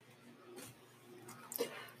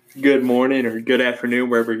Good morning or good afternoon,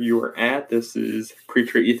 wherever you are at. This is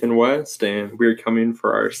Preacher Ethan West, and we're coming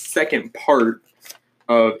for our second part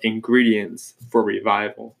of ingredients for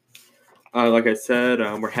revival. Like I said,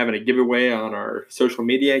 we're having a giveaway on our social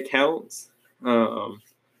media accounts. I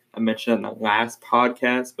mentioned it in the last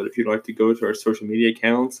podcast, but if you'd like to go to our social media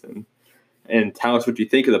accounts and tell us what you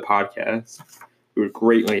think of the podcast, we would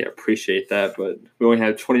greatly appreciate that. But we only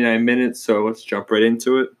have 29 minutes, so let's jump right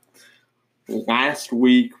into it. Last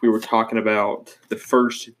week, we were talking about the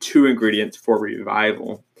first two ingredients for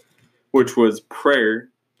revival, which was prayer.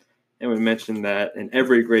 And we mentioned that in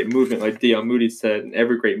every great movement, like D.L. Moody said, in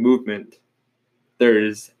every great movement, there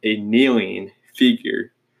is a kneeling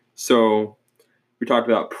figure. So we talked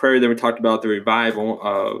about prayer, then we talked about the revival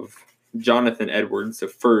of Jonathan Edwards, the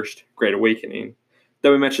first Great Awakening.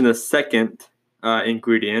 Then we mentioned the second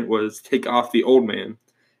ingredient was take off the old man.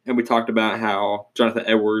 And we talked about how Jonathan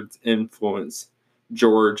Edwards influenced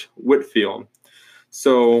George Whitefield.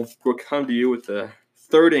 So we'll come to you with the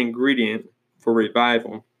third ingredient for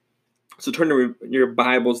revival. So turn to your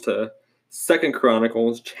Bibles to 2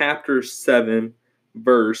 Chronicles chapter 7,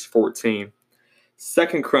 verse 14.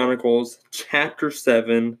 2 Chronicles chapter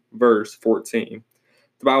 7, verse 14.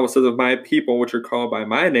 The Bible says, "If my people, which are called by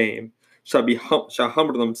my name, shall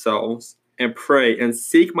humble themselves and pray and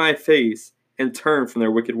seek my face and turn from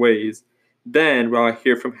their wicked ways, then will I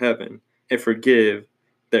hear from heaven and forgive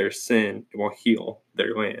their sin and will heal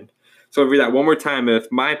their land." So I'll read that one more time.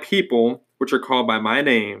 "If my people, which are called by my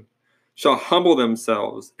name, shall humble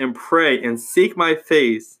themselves and pray and seek my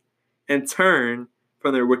face and turn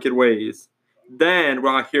from their wicked ways, then will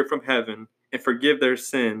I hear from heaven and forgive their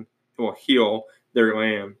sin and will heal their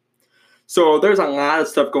land." So there's a lot of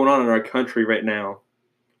stuff going on in our country right now,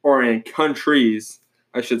 or in countries,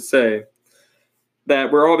 I should say,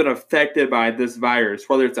 that we're all been affected by this virus,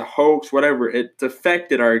 whether it's a hoax, whatever. It's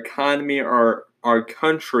affected our economy or our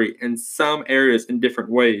country in some areas in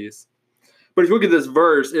different ways. But if you look at this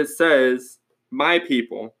verse, it says, "My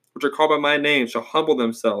people, which are called by my name, shall humble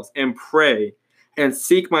themselves and pray and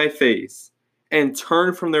seek my face and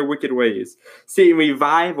turn from their wicked ways." See, in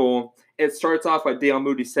revival, it starts off, like D.L.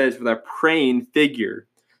 Moody says, with a praying figure.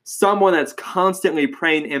 Someone that's constantly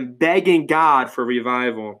praying and begging God for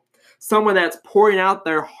revival. Someone that's pouring out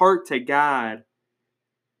their heart to God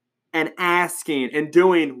and asking and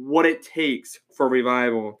doing what it takes for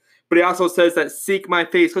revival. But he also says that seek my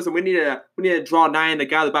face. Listen, we need to draw nigh unto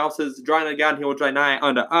God. The Bible says, draw nigh unto God, and he will draw nigh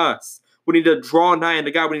unto us. We need to draw nigh unto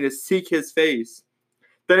God. We need to seek his face.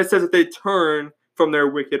 Then it says that they turn from their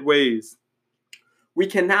wicked ways. We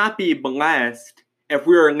cannot be blessed if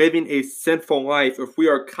we are living a sinful life, if we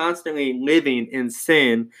are constantly living in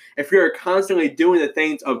sin, if we are constantly doing the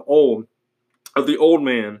things of the old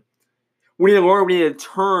man. We need to learn, we need to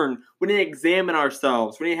turn, we need to examine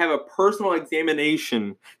ourselves. We need to have a personal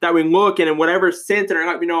examination that we look in, and whatever sins in our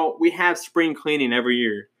life, we have spring cleaning every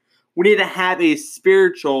year. We need to have a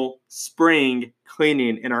spiritual spring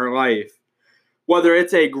cleaning in our life. Whether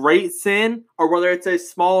it's a great sin or whether it's a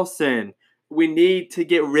small sin, we need to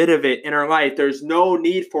get rid of it in our life. There's no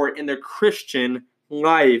need for it in the Christian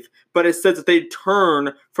life. But it says that they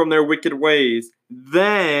turn from their wicked ways.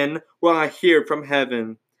 Then will I hear from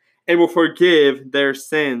heaven and will forgive their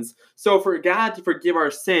sins. So for God to forgive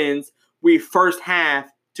our sins, we first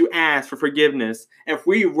have to ask for forgiveness. If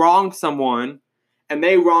we wrong someone and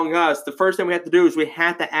they wrong us, the first thing we have to do is we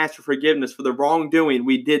have to ask for forgiveness for the wrongdoing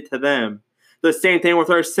we did to them. The same thing with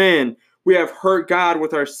our sin. We have hurt God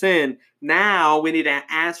with our sin. Now we need to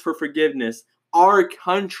ask for forgiveness. Our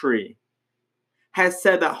country has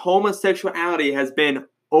said that homosexuality has been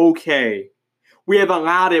okay. We have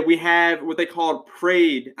allowed it. We have what they call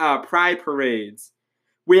pride parades.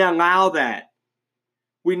 We allow that.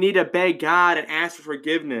 We need to beg God and ask for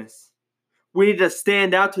forgiveness. We need to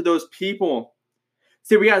stand out to those people.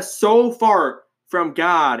 See, we got so far from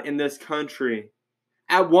God in this country.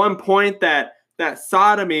 At one point that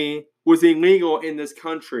sodomy was illegal in this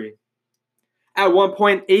country. At one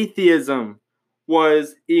point, atheism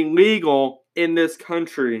was illegal in this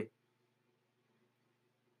country.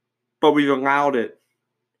 But we've allowed it.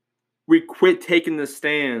 We quit taking the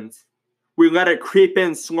stands. We let it creep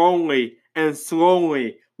in slowly and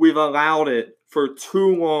slowly. We've allowed it for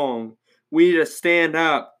too long. We need to stand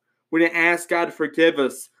up. We need to ask God to forgive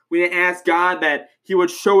us. We need to ask God that he would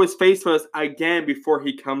show his face to us again before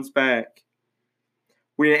he comes back.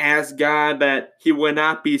 We need to ask God that he would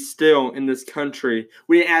not be still in this country.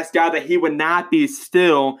 We need to ask God that he would not be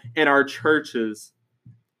still in our churches.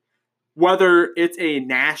 Whether it's a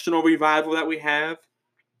national revival that we have,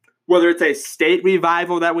 whether it's a state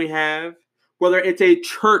revival that we have, whether it's a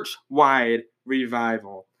church-wide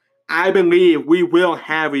revival. I believe we will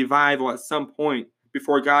have revival at some point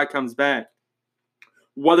before God comes back.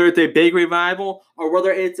 Whether it's a big revival or whether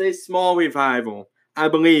it's a small revival, I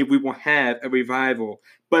believe we will have a revival.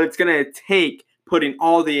 But it's going to take putting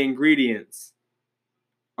all the ingredients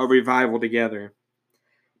of revival together.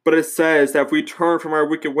 But it says that if we turn from our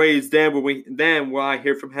wicked ways, then will I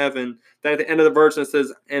hear from heaven. Then at the end of the verse it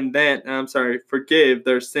says, forgive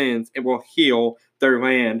their sins. It will heal their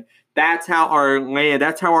land. That's how our land,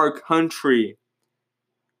 that's how our country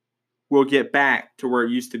will get back to where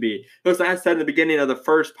it used to be. Listen, I said in the beginning of the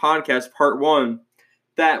first podcast, part 1,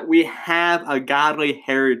 that we have a godly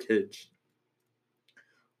heritage.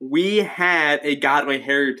 We had a godly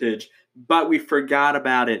heritage, but we forgot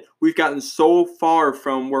about it. We've gotten so far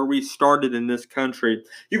from where we started in this country.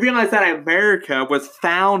 You realize that America was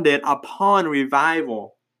founded upon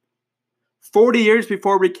revival. 40 years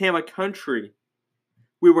before we became a country,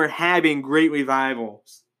 we were having great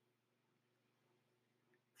revivals.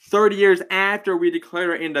 30 years after we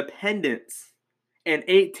declared our independence, in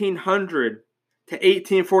 1800 to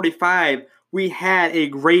 1845, we had a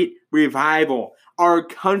great revival. Our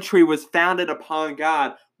country was founded upon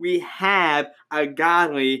God. We have a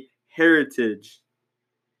godly heritage.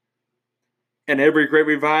 And every great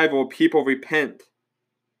revival, people repent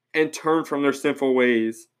and turn from their sinful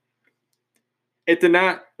ways. God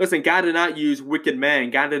did not use wicked men.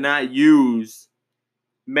 God did not use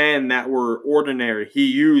men that were ordinary. He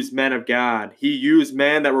used men of God. He used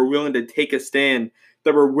men that were willing to take a stand,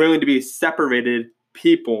 that were willing to be separated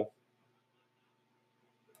people.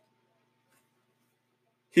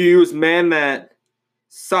 He used men that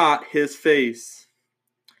sought his face.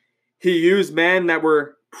 He used men that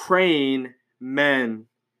were praying men.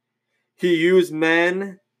 He used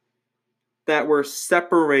men that were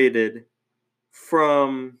separated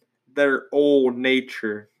from their old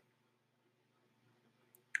nature.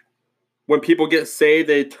 When people get saved,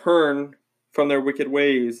 they turn from their wicked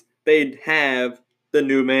ways. They have the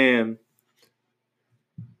new man.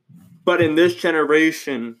 But in this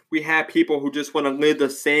generation, we have people who just want to live the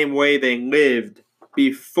same way they lived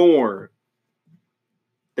before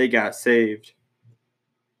they got saved.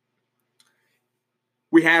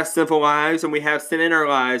 We have sinful lives and we have sin in our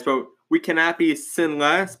lives, but we cannot be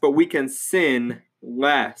sinless, but we can sin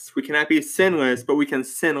less. We cannot be sinless, but we can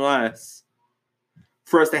sin less.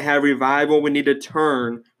 For us to have revival, we need to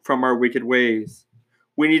turn from our wicked ways.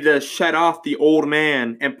 We need to shut off the old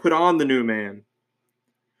man and put on the new man.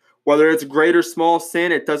 Whether it's great or small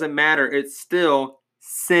sin, it doesn't matter. It's still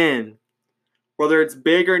sin. Whether it's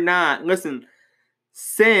big or not. Listen,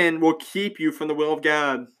 sin will keep you from the will of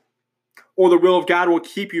God. Or the will of God will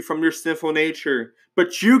keep you from your sinful nature.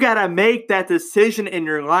 But you got to make that decision in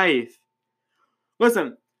your life.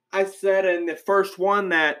 Listen, I said in the first one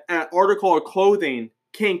that an article of clothing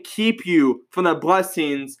can keep you from the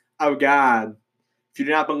blessings of God. If you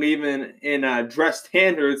do not believe in dress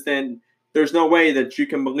standards, then there's no way that you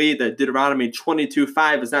can believe that Deuteronomy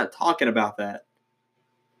 22:5 is not talking about that.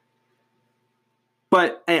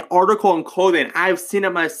 But an article in clothing, I've seen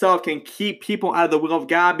it myself, can keep people out of the will of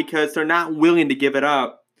God because they're not willing to give it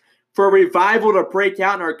up. For a revival to break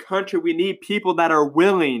out in our country, we need people that are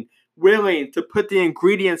willing to put the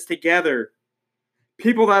ingredients together.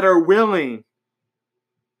 People that are willing.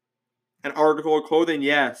 An article of clothing,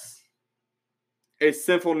 yes. A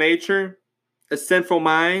sinful nature, a sinful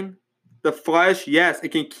mind, the flesh, yes, it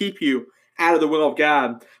can keep you out of the will of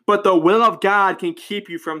God. But the will of God can keep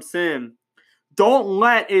you from sin. Don't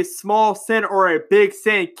let a small sin or a big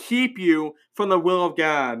sin keep you from the will of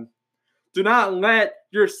God. Do not let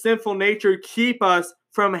your sinful nature keep us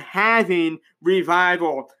from having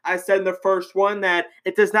revival. I said in the first one that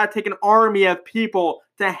it does not take an army of people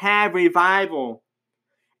to have revival.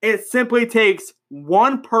 It simply takes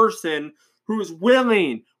one person who's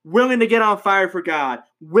willing to get on fire for God,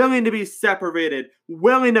 willing to be separated,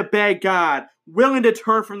 willing to beg God, willing to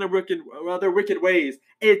turn from their wicked ways.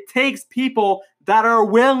 It takes people that are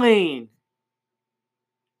willing.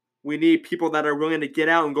 We need people that are willing to get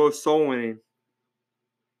out and go soul winning.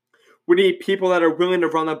 We need people that are willing to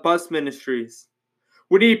run the bus ministries.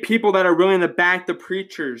 We need people that are willing to back the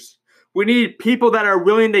preachers. We need people that are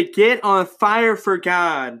willing to get on fire for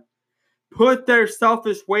God, put their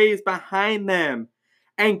selfish ways behind them,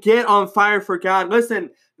 and get on fire for God. Listen,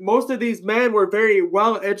 most of these men were very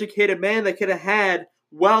well-educated men that could have had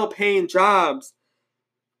well-paying jobs,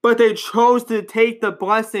 but they chose to take the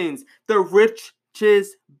blessings, the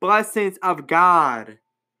richest blessings of God.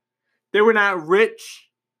 They were not rich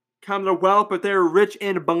come to wealth, but they were rich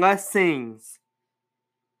in blessings.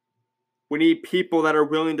 We need people that are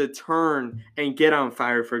willing to turn and get on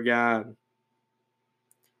fire for God.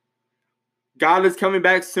 God is coming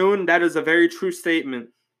back soon. That is a very true statement.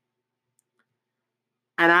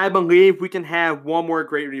 And I believe we can have one more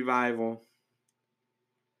great revival.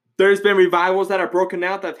 There's been revivals that have broken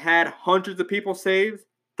out that have had hundreds of people saved,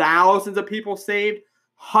 thousands of people saved,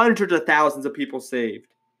 hundreds of thousands of people saved.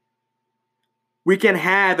 We can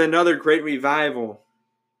have another great revival,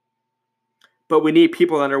 but we need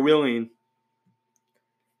people that are willing.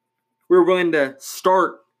 We're willing to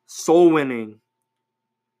start soul winning.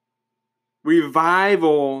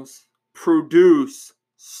 Revivals produce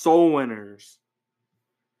soul winners.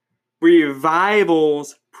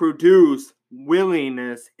 Revivals produce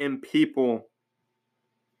willingness in people.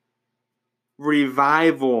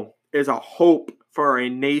 Revival is a hope for a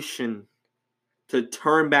nation to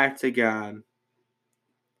turn back to God.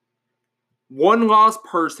 One lost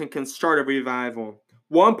person can start a revival.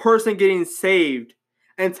 One person getting saved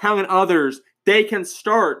and telling others they can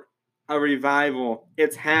start a revival.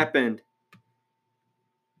 It's happened.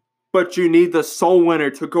 But you need the soul winner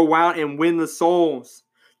to go out and win the souls.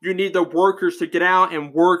 You need the workers to get out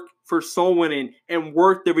and work for soul winning and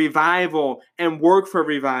work the revival and work for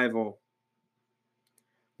revival.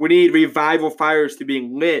 We need revival fires to be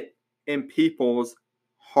lit in people's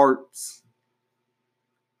hearts.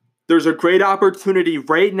 There's a great opportunity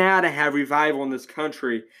right now to have revival in this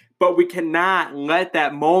country, but we cannot let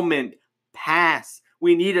that moment pass.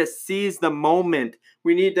 We need to seize the moment.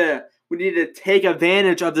 We need to take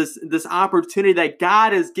advantage of this opportunity that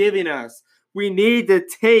God is giving us. We need to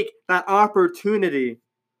take that opportunity.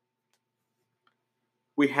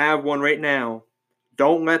 We have one right now.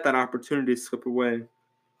 Don't let that opportunity slip away.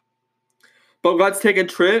 But let's take a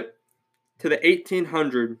trip to the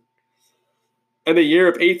 1800s. In the year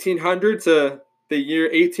of 1800 to the year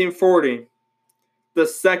 1840, the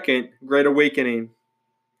Second Great Awakening.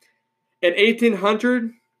 In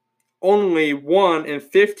 1800, only 1 in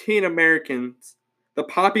 15 Americans, the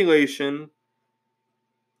population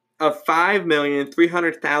of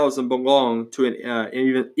 5,300,000, belonged to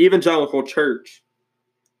an evangelical church.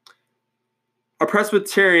 A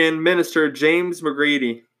Presbyterian minister, James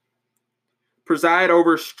McGrady, presided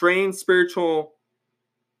over strange spiritual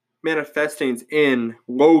manifestings in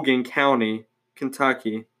Logan County,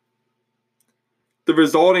 Kentucky. The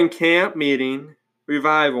resulting camp meeting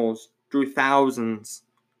revivals drew thousands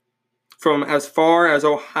from as far as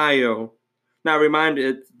Ohio. Now, remind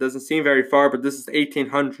it doesn't seem very far, but this is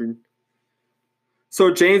 1800.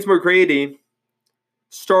 So James McGrady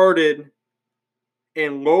started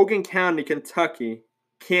in Logan County, Kentucky,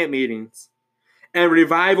 camp meetings. And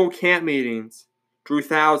revival camp meetings drew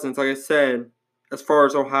thousands, like I said, as far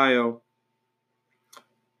as Ohio.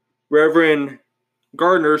 Reverend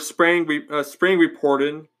Gardner Spring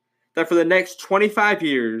reported that for the next 25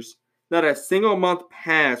 years, not a single month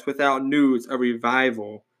passed without news of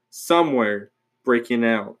revival somewhere breaking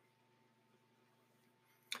out.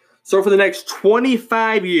 So for the next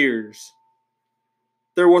 25 years,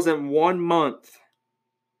 there wasn't 1 month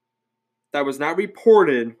that was not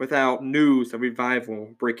reported without news of revival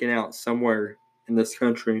breaking out somewhere in this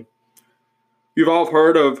country. You've all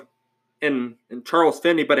heard of in Charles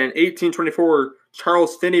Finney, but in 1824,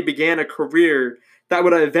 Charles Finney began a career that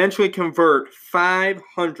would eventually convert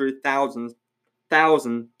 500,000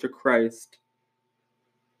 to Christ.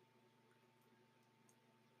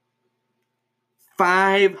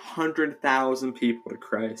 500,000 people to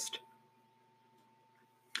Christ.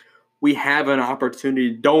 We have an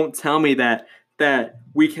opportunity. Don't tell me that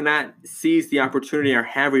we cannot seize the opportunity or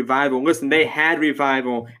have revival. Listen, they had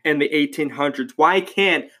revival in the 1800s. Why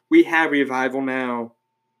can't we have revival now?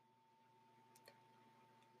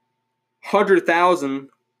 100,000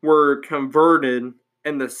 were converted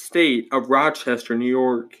in the state of Rochester, New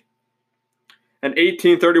York. In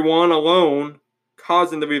 1831 alone,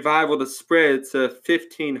 causing the revival to spread to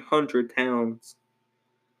 1,500 towns.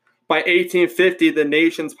 By 1850, the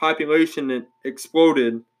nation's population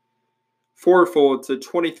exploded fourfold to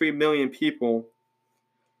 23 million people,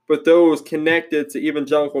 but those connected to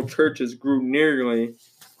evangelical churches grew nearly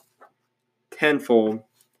tenfold,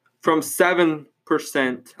 from 7%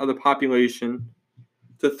 of the population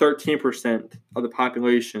to 13% of the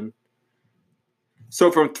population.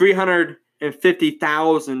 So from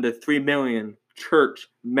 350,000 to 3 million church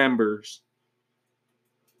members.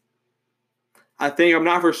 I'm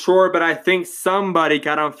not for sure, but I think somebody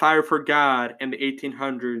got on fire for God in the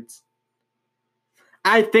 1800s.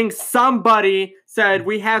 I think somebody said,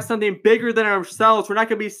 we have something bigger than ourselves. We're not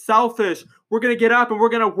going to be selfish. We're going to get up and we're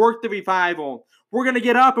going to work the revival. We're going to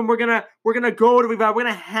get up and we're going to go to revival. We're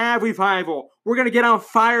going to have revival. We're going to get on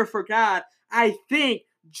fire for God. I think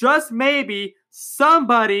just maybe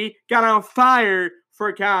somebody got on fire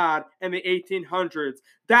for God in the 1800s.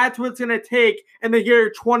 That's what it's going to take in the year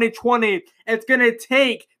 2020. It's going to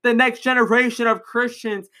take the next generation of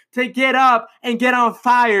Christians to get up and get on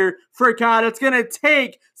fire for God. It's going to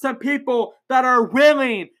take some people that are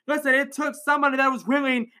willing. Listen, it took somebody that was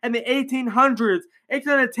willing in the 1800s. It's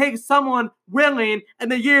going to take someone willing in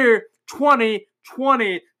the year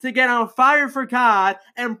 2020 to get on fire for God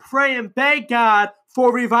and pray and beg God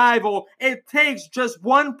for revival. It takes just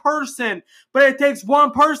one person, but it takes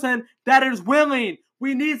one person that is willing.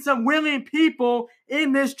 We need some willing people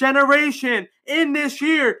in this generation, in this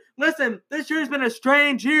year. Listen, this year's been a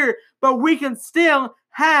strange year, but we can still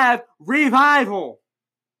have revival.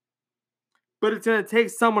 But it's going to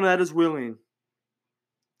take someone that is willing.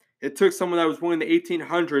 It took someone that was willing in the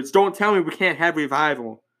 1800s. Don't tell me we can't have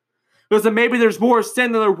revival. Listen, maybe there's more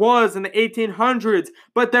sin than there was in the 1800s,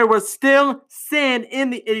 but there was still sin in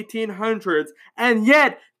the 1800s, and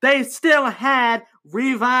yet they still had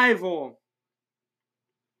revival.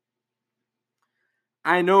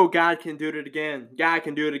 I know God can do it again. God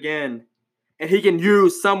can do it again. And He can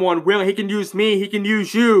use someone willing. He can use me. He can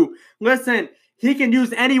use you. Listen, He can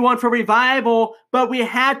use anyone for revival, but we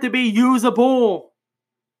have to be usable.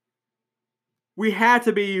 We have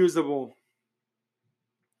to be usable.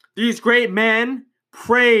 These great men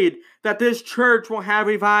prayed that this church will have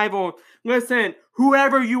revival. Listen,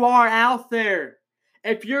 whoever you are out there,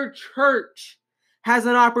 if your church has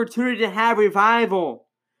an opportunity to have revival,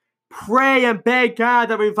 pray and beg God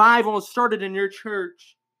that revival is started in your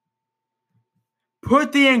church.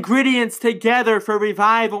 Put the ingredients together for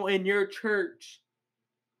revival in your church.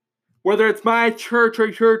 Whether it's my church or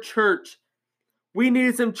your church, we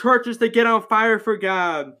need some churches to get on fire for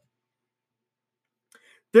God.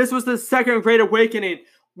 This was the second Great Awakening.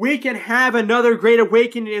 We can have another Great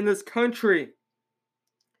Awakening in this country.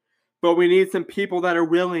 But we need some people that are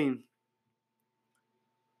willing.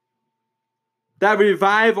 That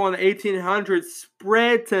revival in the 1800s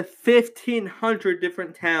spread to 1,500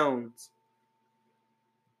 different towns.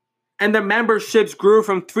 And the memberships grew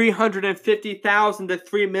from 350,000 to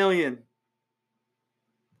 3 million.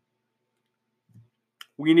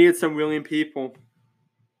 We need some willing people.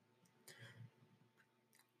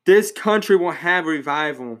 This country will have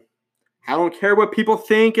revival. I don't care what people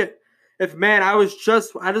think. If, man, I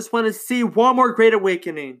just want to see one more Great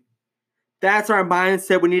Awakening. That's our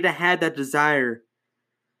mindset. We need to have that desire.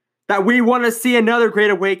 That we want to see another Great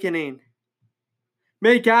Awakening.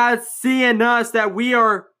 May God see in us that we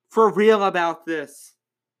are for real about this.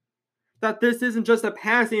 That this isn't just a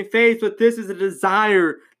passing phase, but this is a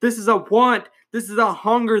desire. This is a want. This is a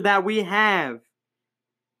hunger that we have.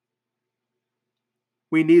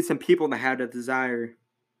 We need some people to have that desire.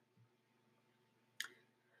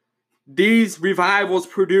 These revivals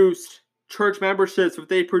produced church memberships, but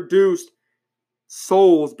they produced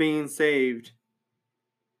souls being saved.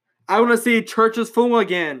 I want to see churches full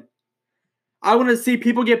again. I want to see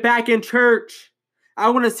people get back in church. I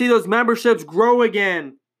want to see those memberships grow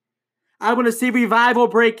again. I want to see revival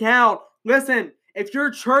break out. Listen, if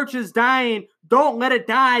your church is dying, don't let it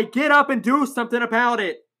die. Get up and do something about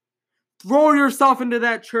it. Throw yourself into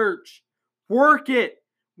that church. Work it.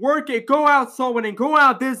 Work it. Go out soul winning. Go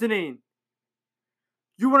out visiting.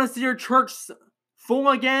 You want to see your church full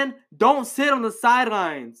again? Don't sit on the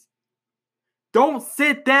sidelines. Don't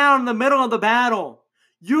sit down in the middle of the battle.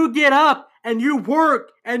 You get up and you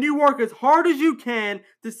work as hard as you can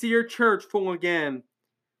to see your church full again.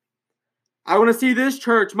 I want to see this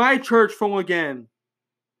church, my church, full again.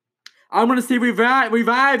 I want to see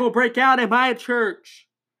revival break out in my church.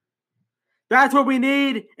 That's what we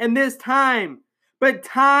need in this time. But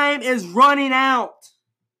time is running out.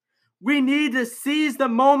 We need to seize the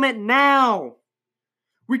moment now.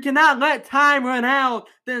 We cannot let time run out,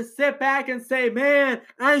 then sit back and say, man,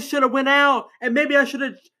 I should have went out and maybe I should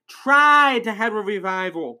have tried to have a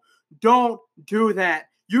revival. Don't do that.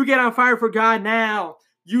 You get on fire for God now.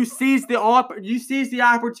 You seize the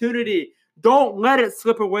opportunity. Don't let it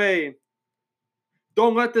slip away.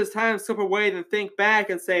 Don't let this time slip away and think back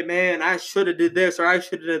and say, man, I should have did this or I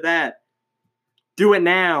should have did that. Do it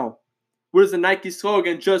now. What is the Nike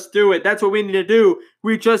slogan? Just do it. That's what we need to do.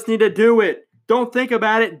 We just need to do it. Don't think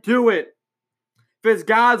about it. Do it. If it's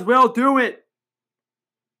God's will, do it.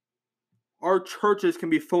 Our churches can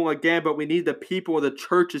be full again, but we need the people of the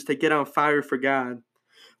churches to get on fire for God.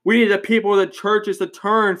 We need the people of the churches to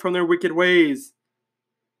turn from their wicked ways.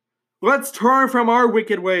 Let's turn from our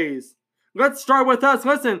wicked ways. Let's start with us.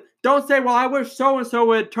 Listen, don't say, well, I wish so-and-so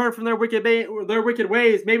would turn from their wicked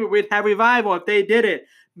ways. Maybe we'd have revival if they did it.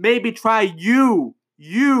 Maybe try you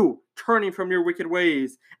turning from your wicked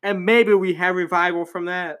ways. And maybe we have revival from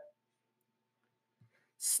that.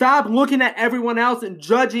 Stop looking at everyone else and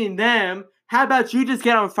judging them. How about you just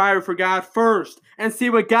get on fire for God first and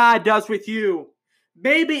see what God does with you?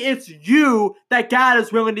 Maybe it's you that God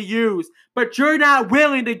is willing to use, but you're not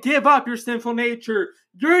willing to give up your sinful nature.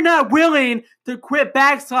 You're not willing to quit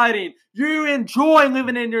backsliding. You enjoy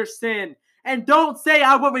living in your sin. And don't say,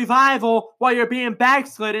 I want revival while you're being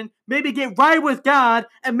backslidden. Maybe get right with God,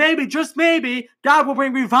 and maybe, just maybe, God will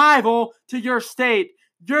bring revival to your state,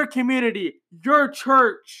 your community, your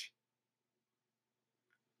church.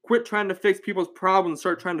 Quit trying to fix people's problems.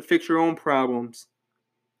 Start trying to fix your own problems.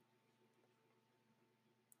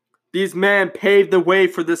 These men paved the way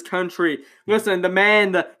for this country. Listen,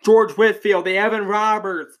 the George Whitefield, the Evan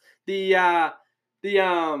Roberts, the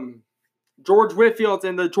George Whitefields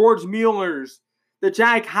and the George Muellers, the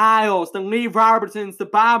Jack Hyles, the Lee Robertsons, the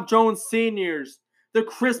Bob Jones Seniors, the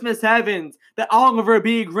Christmas Evans, the Oliver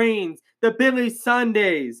B. Greens, the Billy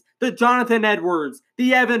Sundays, the Jonathan Edwards,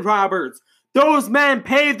 the Evan Roberts. Those men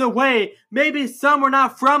paved the way. Maybe some were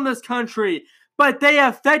not from this country, but they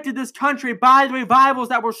affected this country by the revivals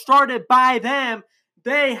that were started by them.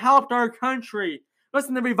 They helped our country.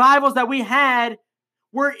 Listen, the revivals that we had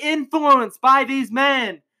were influenced by these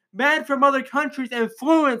men. Men from other countries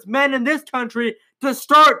influenced men in this country to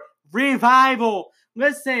start revival.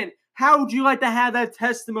 Listen, how would you like to have that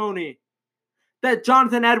testimony that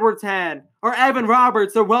Jonathan Edwards had, or Evan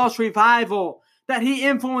Roberts, the Welsh revival, that he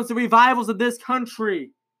influenced the revivals of this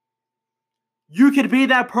country? You could be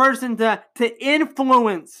that person to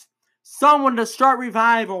influence someone to start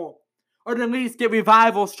revival, or to at least get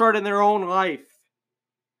revival started in their own life.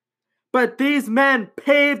 But these men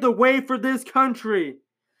paved the way for this country.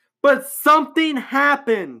 But something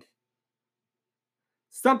happened.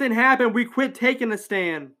 Something happened. We quit taking a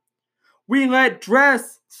stand. We let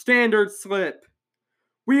dress standards slip.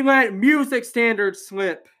 We let music standards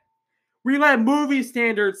slip. We let movie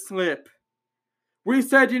standards slip. We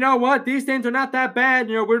said, you know what? These things are not that bad.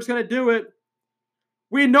 We're just going to do it.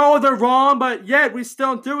 We know they're wrong, but yet we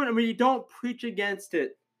still do it, and we don't preach against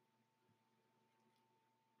it.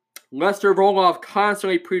 Lester Roloff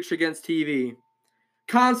constantly preached against TV.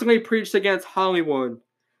 Constantly preached against Hollywood.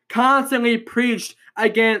 Constantly preached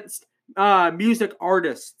against music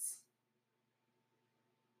artists.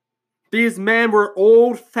 These men were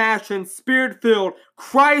old-fashioned, spirit-filled,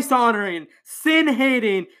 Christ-honoring,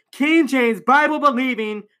 sin-hating, King James,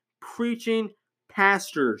 Bible-believing, preaching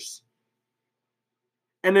pastors.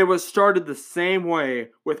 And it was started the same way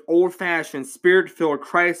with old-fashioned, spirit-filled,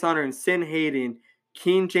 Christ-honoring, sin-hating,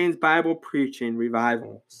 King James Bible preaching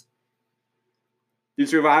revivals.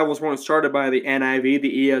 These revivals weren't started by the NIV,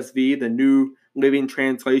 the ESV, the New Living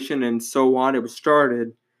Translation, and so on. It was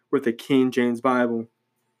started with the King James Bible.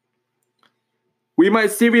 We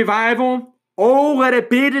might see revival. Oh, let it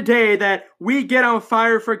be today that we get on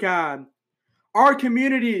fire for God. Our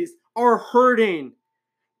communities are hurting.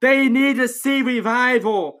 They need to see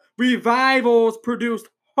revival. Revivals produce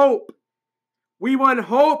hope. We want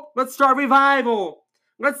hope. Let's start revival.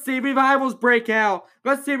 Let's see revivals break out.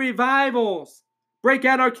 Let's see revivals break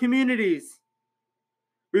out our communities.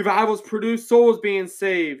 Revivals produce souls being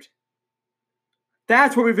saved.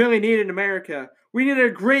 That's what we really need in America. We need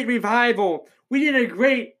a great revival. We need a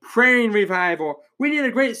great praying revival. We need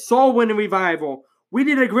a great soul-winning revival. We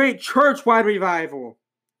need a great church-wide revival.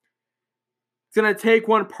 It's going to take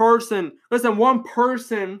one person. Listen, one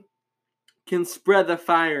person can spread the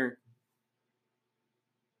fire.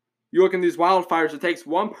 You look at these wildfires, it takes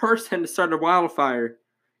one person to start a wildfire.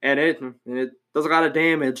 And it does a lot of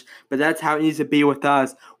damage. But that's how it needs to be with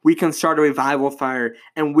us. We can start a revival fire.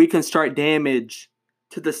 And we can start damage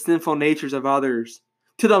to the sinful natures of others.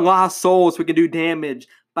 To the lost souls, we can do damage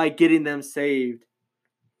by getting them saved.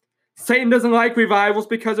 Satan doesn't like revivals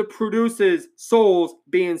because it produces souls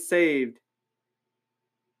being saved.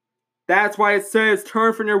 That's why it says,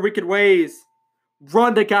 turn from your wicked ways.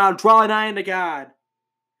 Run to God. Draw nigh unto God.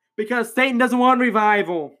 Because Satan doesn't want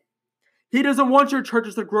revival. He doesn't want your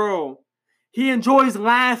churches to grow. He enjoys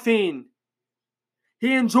laughing.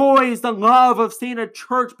 He enjoys the love of seeing a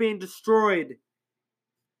church being destroyed.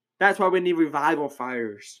 That's why we need revival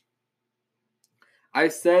fires. I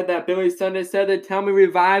said that Billy Sunday said that tell me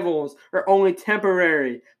revivals are only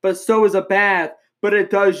temporary, but so is a bath, but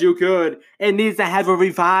it does you good. It needs to have a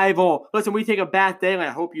revival. Listen, we take a bath daily.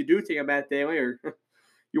 I hope you do take a bath daily, or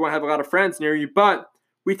you won't have a lot of friends near you, but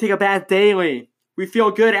we take a bath daily. We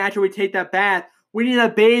feel good after we take that bath. We need to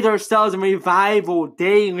bathe ourselves in revival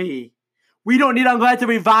daily. We don't need to let the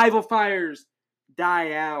revival fires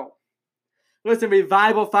die out. Listen,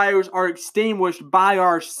 revival fires are extinguished by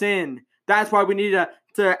our sin. That's why we need to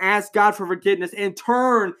to ask God for forgiveness and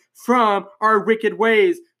turn from our wicked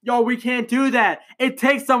ways. Yo, we can't do that. It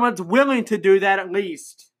takes someone that's willing to do that at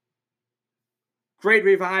least. Great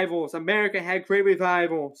revivals. America had great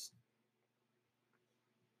revivals.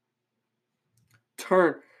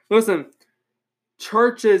 Listen,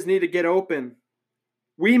 churches need to get open.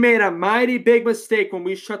 We made a mighty big mistake when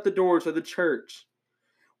we shut the doors of the church.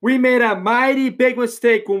 We made a mighty big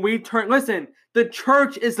mistake when we turned. Listen, the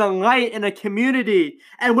church is the light in a community.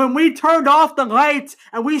 And when we turned off the lights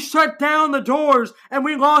and we shut down the doors and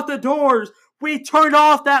we locked the doors, we turned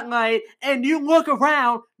off that light, and you look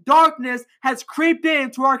around, darkness has creeped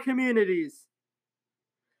into our communities.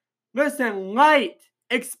 Listen, light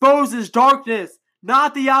exposes darkness,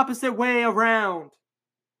 not the opposite way around.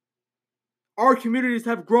 Our communities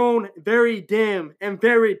have grown very dim and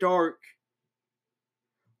very dark.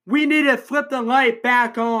 We need to flip the light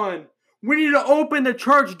back on. We need to open the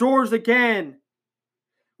church doors again.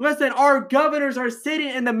 Listen, our governors are sitting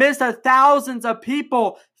in the midst of thousands of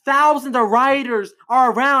people. Thousands of rioters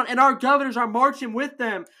are around, and our governors are marching with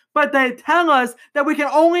them. But they tell us that we can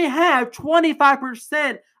only have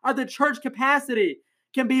 25% of the church capacity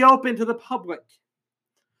can be open to the public.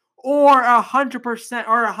 Or 100%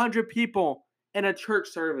 or 100 people in a church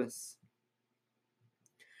service.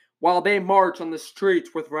 While they march on the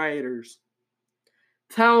streets with rioters.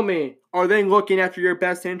 Tell me, are they looking after your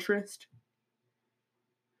best interest?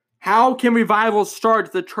 How can revivals start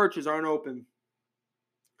if the churches aren't open?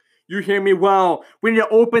 You hear me well. We need to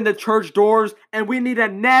open the church doors, and we need to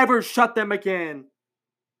never shut them again.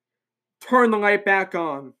 Turn the light back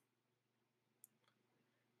on.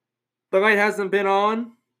 The light hasn't been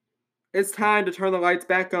on. It's time to turn the lights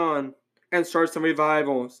back on and start some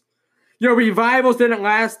revivals. Revivals didn't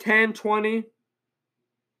last 10, 20.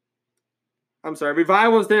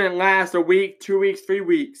 Revivals didn't last a week, 2 weeks, 3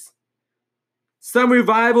 weeks. Some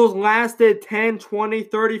revivals lasted 10, 20,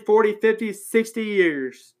 30, 40, 50, 60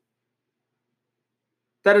 years.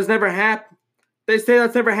 That has never happened. They say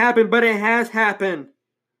that's never happened, but it has happened.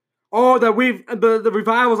 Oh, the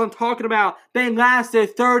revivals I'm talking about, they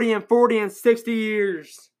lasted 30 and 40 and 60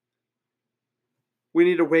 years. We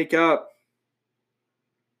need to wake up.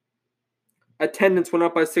 Attendance went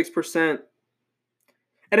up by 6%.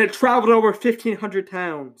 And it traveled over 1,500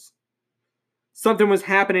 towns. Something was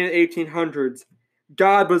happening in the 1800s.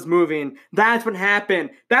 God was moving. That's what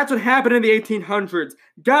happened. That's what happened in the 1800s.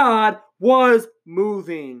 God was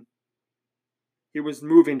moving. He was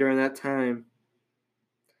moving during that time.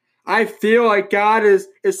 I feel like God is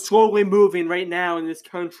slowly moving right now in this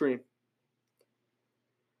country.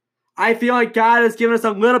 I feel like God has given us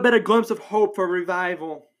a little bit of glimpse of hope for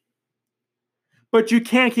revival. But you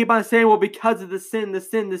can't keep on saying, well, because of the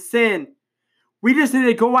sin. We just need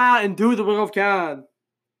to go out and do the will of God.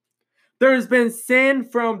 There's been sin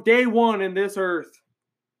from day one in this earth.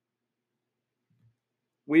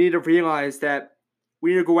 We need to realize that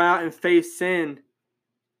we need to go out and face sin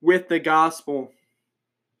with the gospel.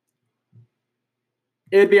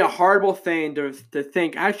 It'd be a horrible thing to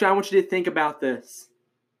think. Actually, I want you to think about this.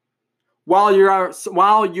 While you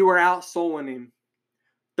are out soul winning,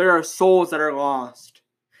 there are souls that are lost.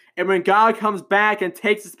 And when God comes back and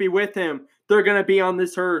takes us to be with Him, they're going to be on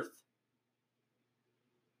this earth.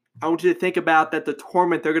 I want you to think about that, the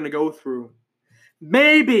torment they're going to go through.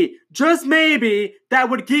 Maybe, just maybe, that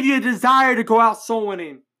would give you a desire to go out soul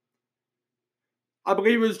winning. I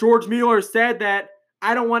believe it was George Mueller said that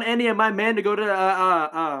I don't want any of my men to go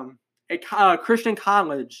to a Christian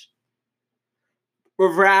college. But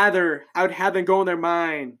rather, I would have them go in their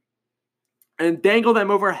mind and dangle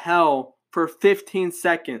them over hell for 15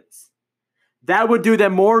 seconds. That would do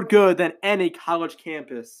them more good than any college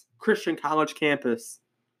campus, Christian college campus.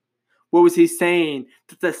 What was he saying?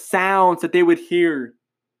 That the sounds that they would hear,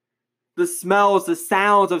 the smells, the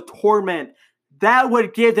sounds of torment, that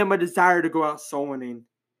would give them a desire to go out soul winning.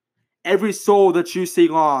 Every soul that you see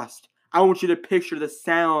lost, I want you to picture the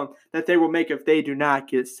sound that they will make if they do not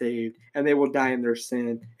get saved, and they will die in their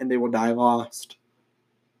sin, and they will die lost.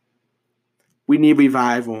 We need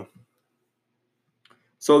revival.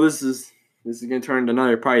 So this is going to turn into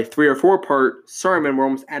another probably 3 or 4 part sermon. We're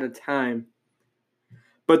almost out of time.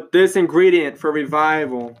 But this ingredient for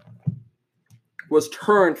revival was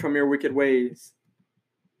turn from your wicked ways.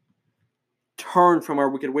 Turn from our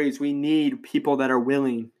wicked ways. We need people that are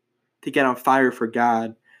willing to get on fire for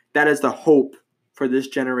God. That is the hope for this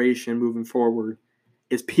generation moving forward,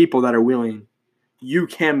 is people that are willing. You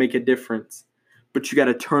can make a difference, but you got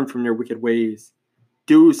to turn from your wicked ways.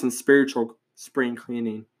 Do some spiritual spring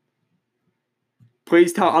cleaning.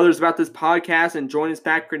 Please tell others about this podcast and join us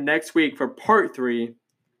back for next week for part 3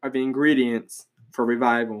 of the ingredients for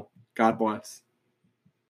revival. God bless.